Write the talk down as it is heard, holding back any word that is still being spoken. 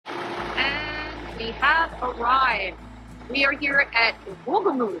we have arrived. We are here at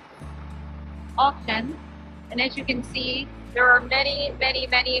Wogamoose auction, and as you can see, there are many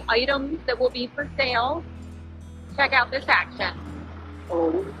items that will be for sale. Check out this action.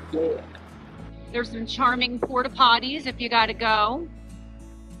 Oh yeah. There's some charming porta potties if you gotta go.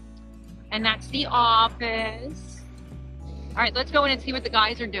 And that's the office. All right, let's go in and see what the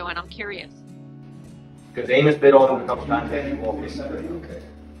guys are doing. I'm curious. Because Amos bid on them a couple times and you walked in.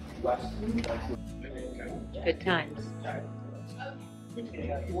 Good times.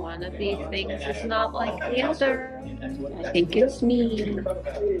 One of these things is not like the other. I think it's me.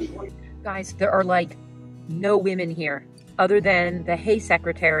 Guys, there are like no women here other than the Hay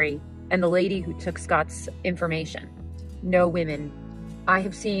secretary and the lady who took Scott's information. No women. I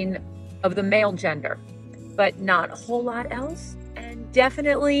have seen of the male gender, but not a whole lot else. And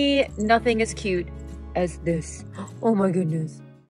definitely nothing as cute as this. Oh my goodness.